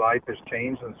much of our life has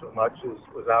changed and so much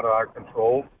was out of our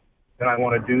control. Then I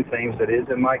want to do things that is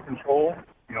in my control.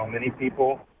 Many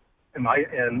people in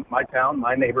my town,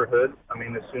 my neighborhood, I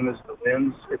mean, as soon as the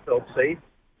winds, it felt safe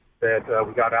that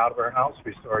we got out of our house.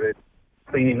 We started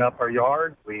cleaning up our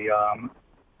yard. We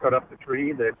cut up the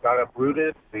tree that got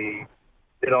uprooted. We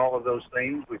did all of those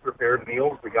things. We prepared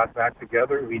meals. We got back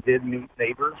together. We did meet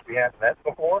neighbors we hadn't met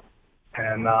before.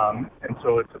 And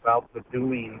so it's about the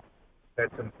doing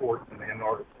that's important in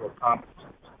order to accomplish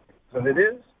these things. And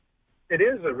it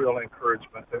is a real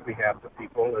encouragement that we have to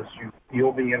people as you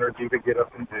feel the energy to get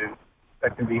up and do.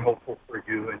 That can be helpful for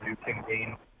you, and you can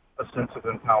gain a sense of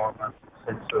empowerment, a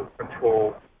sense of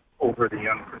control over the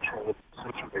uncontrollable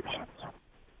situations.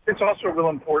 It's also real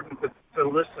important to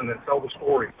listen and tell the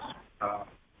stories.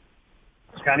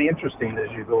 It's kind of interesting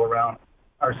as you go around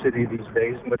our city these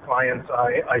days, and the clients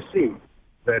I see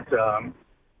that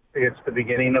it's the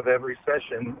beginning of every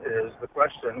session is the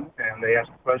question, and they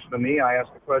ask the question of me, I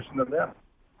ask the question of them.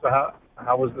 So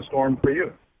how was the storm for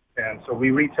you? And so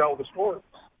we retell the stories,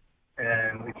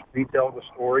 and we retell the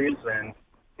stories and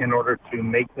in order to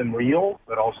make them real,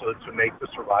 but also to make the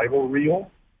survival real,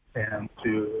 and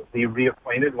to be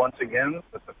reacquainted once again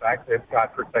with the fact that God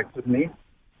protected me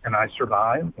and I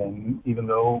survived. And even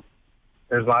though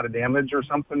there's a lot of damage or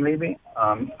something maybe,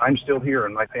 I'm still here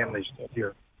and my family's still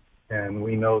here. And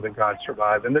we know that God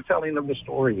survived. And the telling of the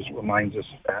stories reminds us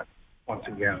of that once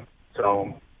again.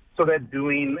 So that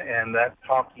doing and that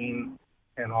talking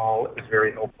and all is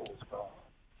very helpful as well.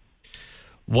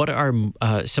 What are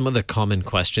some of the common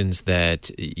questions that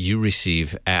you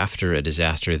receive after a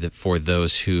disaster from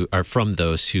those who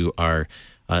are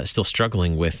still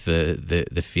struggling with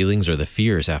the feelings or the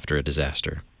fears after a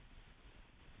disaster?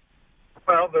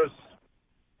 Well,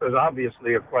 there's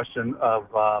obviously a question of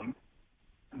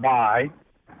why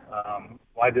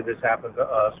did this happen to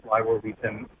us? Why were we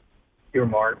then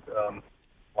earmarked?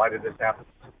 Why did this happen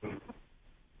to me?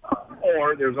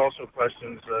 Or there's also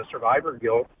questions, survivor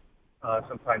guilt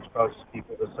sometimes causes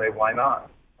people to say, why not?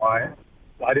 Why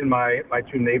did my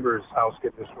two neighbors' house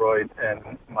get destroyed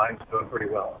and mine's doing pretty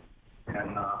well?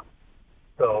 And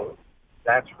so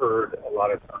that's heard a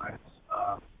lot of times.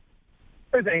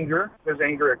 There's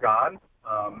anger at God,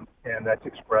 and that's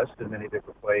expressed in many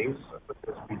different ways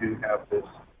because we do have this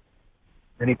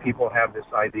Many people have this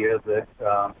idea that,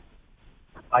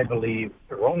 I believe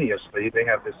erroneously, they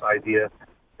have this idea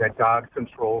that God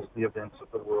controls the events of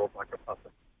the world like a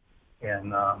puppet.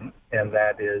 And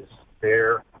that is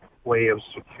their way of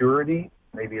security.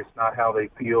 Maybe it's not how they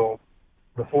feel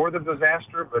before the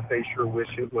disaster, but they sure wish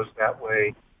it was that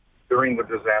way during the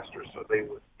disaster so they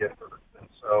would get hurt. And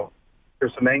so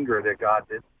there's some anger that God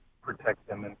did protect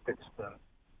them and fix them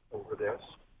over this.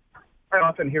 I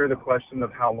often hear the question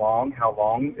of how long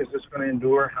is this going to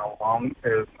endure? How long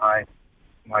is my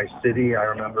city? I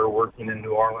remember working in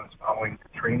New Orleans following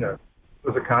Katrina. It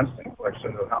was a constant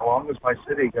question of how long is my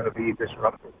city going to be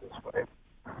disrupted this way?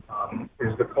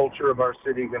 Is the culture of our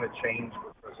city going to change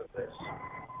because of this?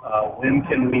 When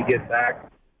can we get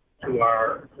back to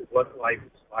what life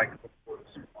is like before the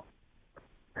storm?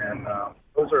 And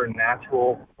those are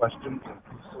natural questions and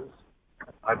pieces,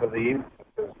 I believe,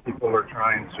 because people are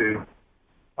trying to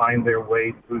find their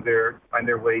way to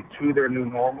their new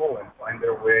normal and find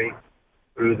their way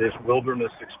through this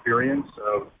wilderness experience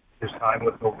of this time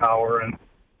with no power and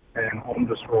home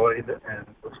destroyed and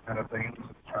those kind of things,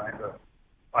 and trying to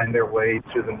find their way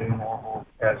to the new normal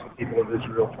as the people of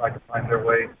Israel tried to find their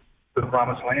way to the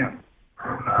Promised Land.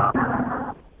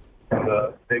 And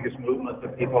the biggest movement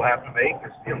that people have to make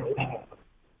is the emotional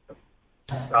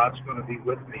movement. God's going to be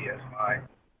with me as my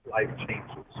life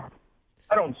changes.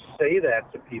 I don't say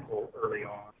that to people early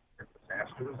on in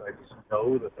disasters. I just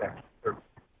know that that's the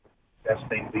best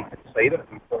thing we can say to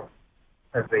people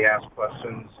as they ask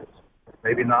questions. It's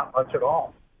maybe not much at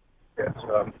all. It's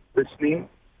listening,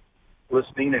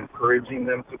 encouraging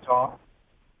them to talk,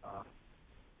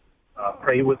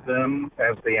 pray with them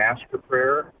as they ask for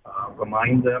prayer,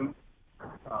 remind them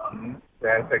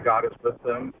that God is with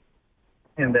them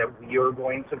and that we are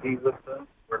going to be with them.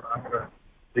 We're not going to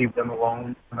leave them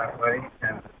alone in that way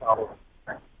and follow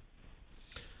them.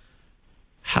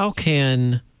 How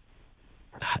can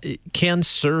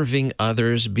serving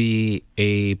others be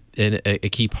a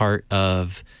key part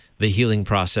of the healing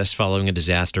process following a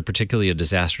disaster, particularly a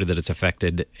disaster that it's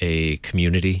affected a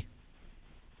community?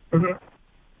 Mm-hmm.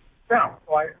 Yeah,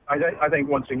 well, I think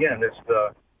once again if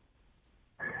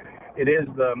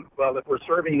we're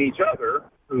serving each other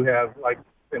who have, like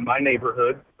in my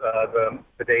neighborhood,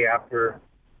 the day after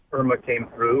Irma came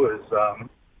through,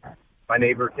 my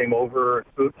neighbor came over,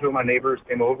 two of my neighbors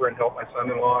came over and helped my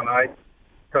son-in-law and I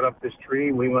cut up this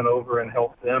tree. We went over and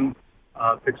helped them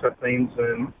fix up things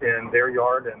in their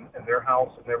yard and their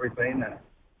house and everything.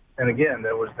 And again,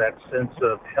 there was that sense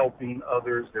of helping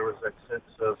others. There was that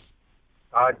sense of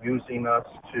God using us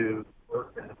to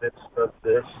work in the midst of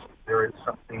this. There is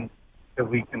something that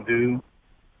we can do.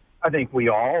 I think we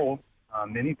all,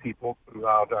 many people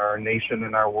throughout our nation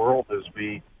and our world, as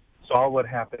we saw what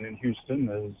happened in Houston,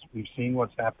 as we've seen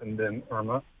what's happened in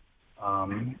Irma,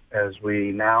 as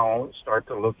we now start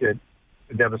to look at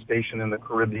the devastation in the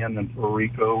Caribbean and Puerto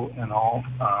Rico and all.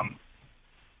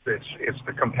 It's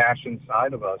the compassion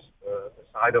side of us, the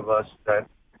side of us that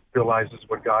realizes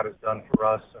what God has done for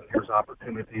us, and there's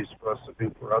opportunities for us to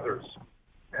do for others.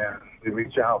 And we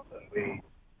reach out and we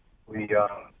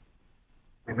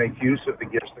make use of the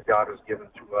gifts that God has given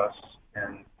to us,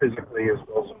 and physically as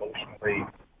well as emotionally.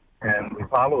 And we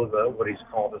follow what He's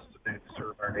called us to do, to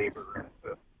serve our neighbor and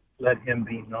to let Him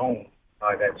be known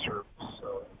by that service.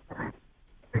 So I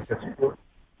think that's important.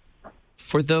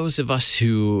 For those of us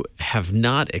who have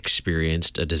not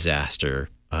experienced a disaster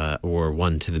or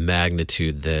one to the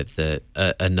magnitude that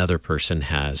another person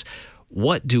has,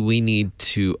 what do we need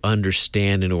to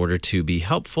understand in order to be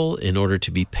helpful, in order to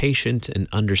be patient and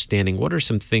understanding? What are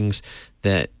some things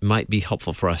that might be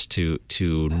helpful for us to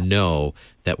know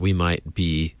that we might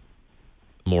be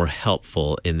more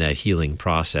helpful in that healing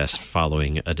process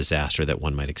following a disaster that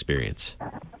one might experience?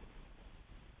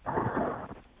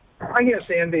 I guess,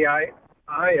 Andy, I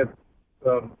at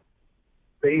the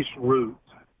base root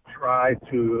I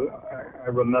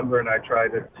remember and I try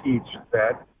to teach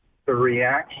that the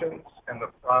reactions and the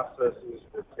processes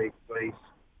that take place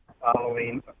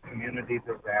following a community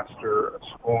disaster, a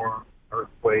storm,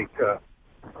 earthquake, a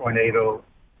tornado,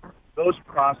 those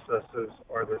processes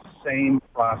are the same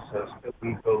process that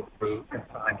we go through in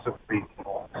times of grief and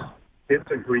loss. It's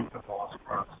a grief and loss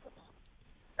process.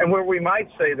 And where we might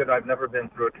say that I've never been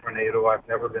through a tornado, I've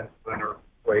never been through an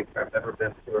earthquake, I've never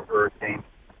been through a hurricane,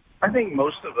 I think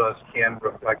most of us can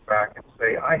reflect back and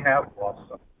say, I have lost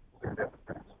something significant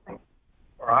to me,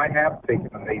 or I have taken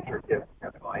a major hit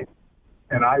in life,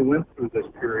 and I went through this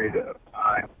period of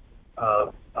time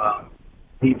of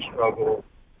deep struggle,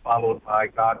 followed by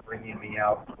God bringing me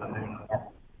out to the new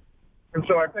normal. And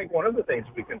so I think one of the things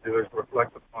we can do is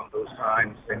reflect upon those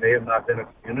times. They may have not been a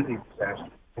community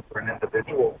disaster or an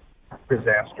individual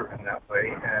disaster in that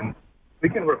way. And we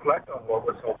can reflect on what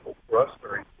was helpful for us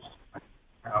during this time.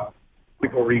 How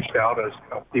people reached out as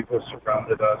how people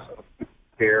surrounded us, how people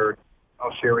cared,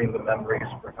 how sharing the memories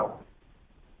for help.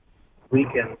 We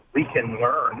can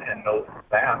learn and know from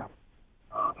that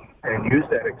and use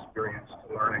that experience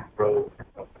to learn and grow and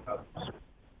help others.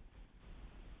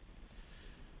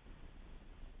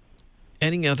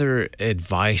 Any other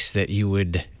advice that you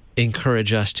would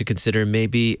encourage us to consider,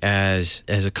 maybe as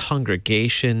a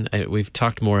congregation? We've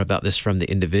talked more about this from the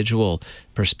individual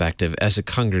perspective. As a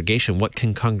congregation, what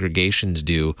can congregations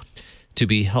do to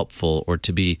be helpful or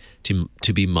to be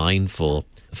mindful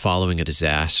following a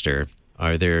disaster?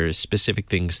 Are there specific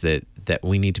things that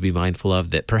we need to be mindful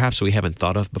of that perhaps we haven't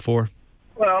thought of before?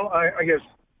 Well, I guess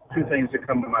two things that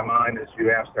come to my mind as you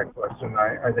ask that question.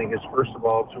 I think is, first of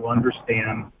all, to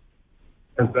understand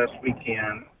as best we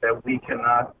can that we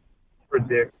cannot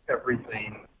predict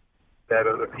everything that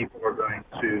other people are going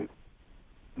to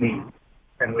need.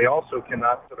 And we also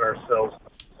cannot put ourselves in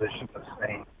a position of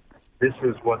saying, this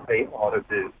is what they ought to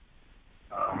do.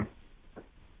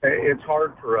 It's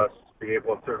hard for us to be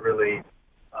able to really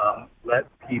let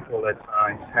people at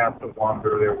times have to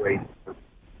wander their way through.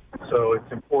 So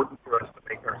it's important for us to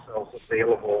make ourselves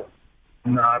available,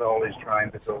 not always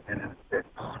trying to go in and fix.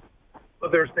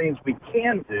 But there's things we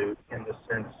can do in the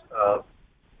sense of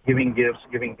giving gifts,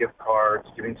 giving gift cards,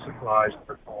 giving supplies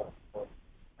for people.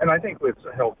 And I think it's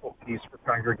a helpful piece for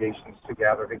congregations to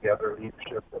gather together,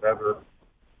 leadership, whatever,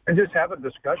 and just have a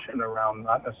discussion around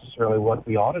not necessarily what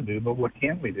we ought to do, but what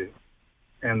can we do.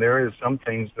 And there is some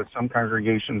things that some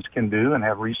congregations can do and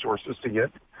have resources to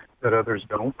get that others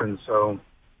don't. And so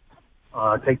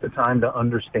take the time to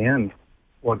understand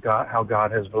how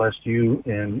God has blessed you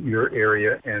in your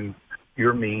area and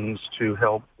your means to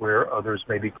help where others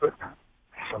maybe couldn't.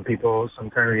 Some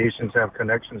congregations have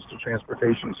connections to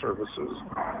transportation services.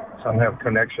 Some have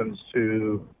connections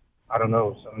to,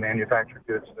 some manufactured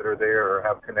goods that are there, or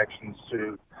have connections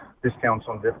to discounts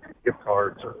on gift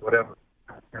cards or whatever.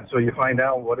 And so you find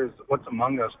out what's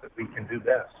among us that we can do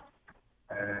best,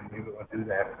 and you will do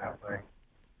that in that way.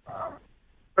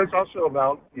 But it's also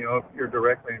about, if you're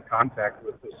directly in contact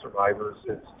with the survivors,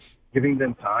 it's giving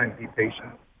them time, be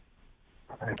patient.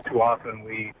 And too often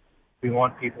we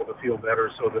want people to feel better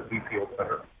so that we feel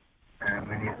better. And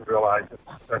we need to realize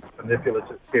that's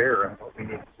manipulative care, and what we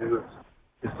need to do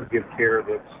is to give care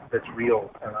that's real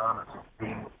and honest.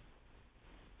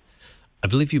 I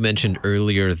believe you mentioned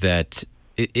earlier that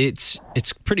it's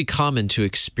pretty common to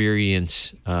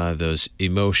experience those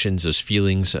emotions, those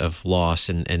feelings of loss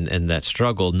and that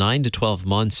struggle 9 to 12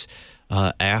 months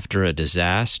after a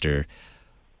disaster.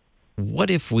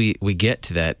 What if we get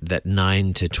to that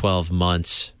 9 to 12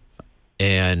 months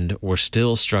and we're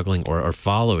still struggling or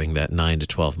following that 9 to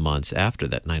 12 months after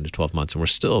that 9 to 12 months, and we're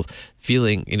still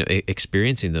feeling,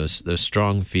 experiencing those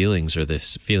strong feelings or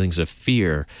those feelings of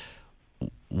fear?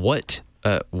 What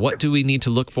do we need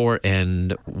to look for,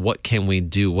 and what can we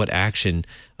do? What action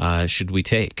should we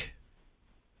take?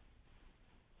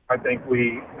 I think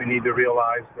we need to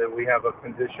realize that we have a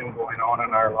condition going on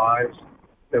in our lives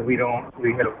that we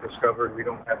have discovered we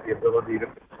don't have the ability to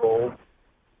control,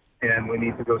 and we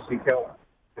need to go seek help.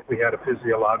 If we had a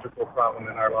physiological problem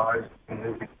in our lives, we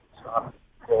knew we could stop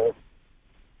control.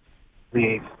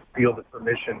 We feel the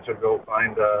permission to go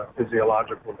find a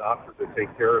physiological doctor to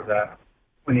take care of that.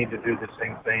 We need to do the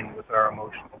same thing with our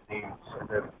emotional needs, and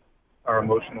that our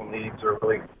emotional needs are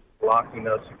really blocking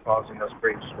us and causing us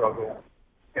great struggle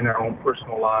in our own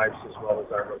personal lives as well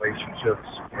as our relationships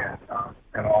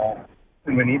and all.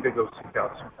 And we need to go seek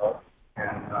out some help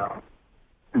and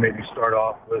maybe start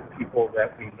off with people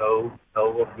that we know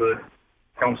of good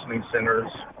counseling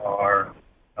centers or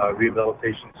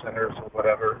rehabilitation centers or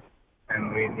whatever.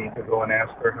 And we need to go and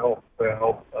ask their help to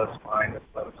help us find a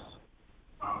place.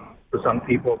 For some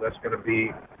people, that's going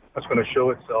to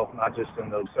show itself not just in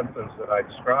those symptoms that I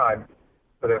described,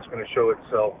 but that's going to show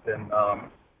itself in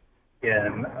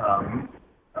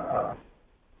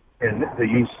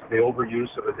the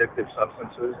overuse of addictive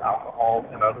substances, alcohol,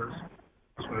 and others.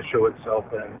 It's going to show itself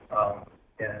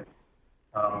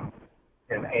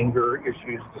in anger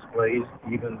issues displays,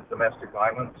 even domestic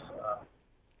violence.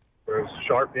 There's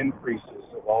sharp increases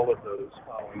of all of those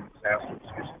following disasters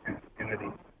in the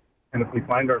community. And if we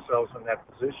find ourselves in that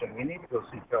position, we need to go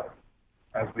seek help,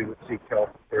 as we would seek help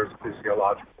if there's a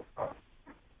physiological problem.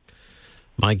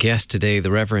 My guest today, the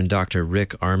Reverend Dr.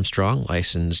 Rick Armstrong,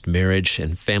 licensed marriage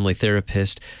and family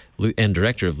therapist and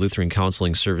director of Lutheran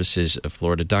Counseling Services of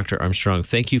Florida. Dr. Armstrong,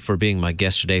 thank you for being my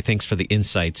guest today. Thanks for the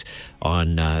insights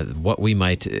on how we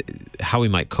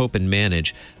might cope and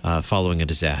manage following a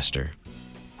disaster.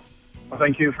 Well,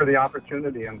 thank you for the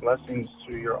opportunity, and blessings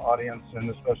to your audience, and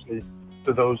especially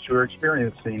to those who are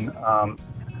experiencing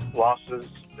losses,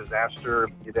 disaster,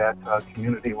 be that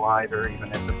community-wide or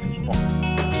even individual.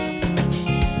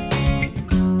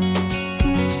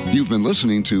 You've been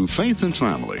listening to Faith and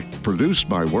Family, produced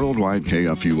by Worldwide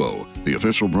KFUO, the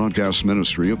official broadcast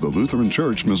ministry of the Lutheran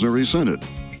Church Missouri Synod.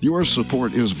 Your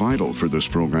support is vital for this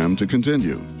program to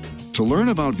continue. To learn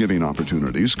about giving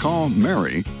opportunities, call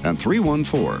Mary at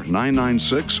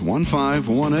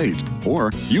 314-996-1518,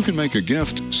 or you can make a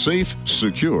gift safe,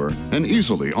 secure, and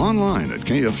easily online at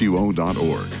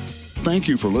kfuo.org. Thank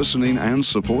you for listening and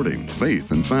supporting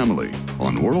Faith and Family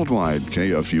on Worldwide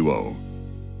KFUO.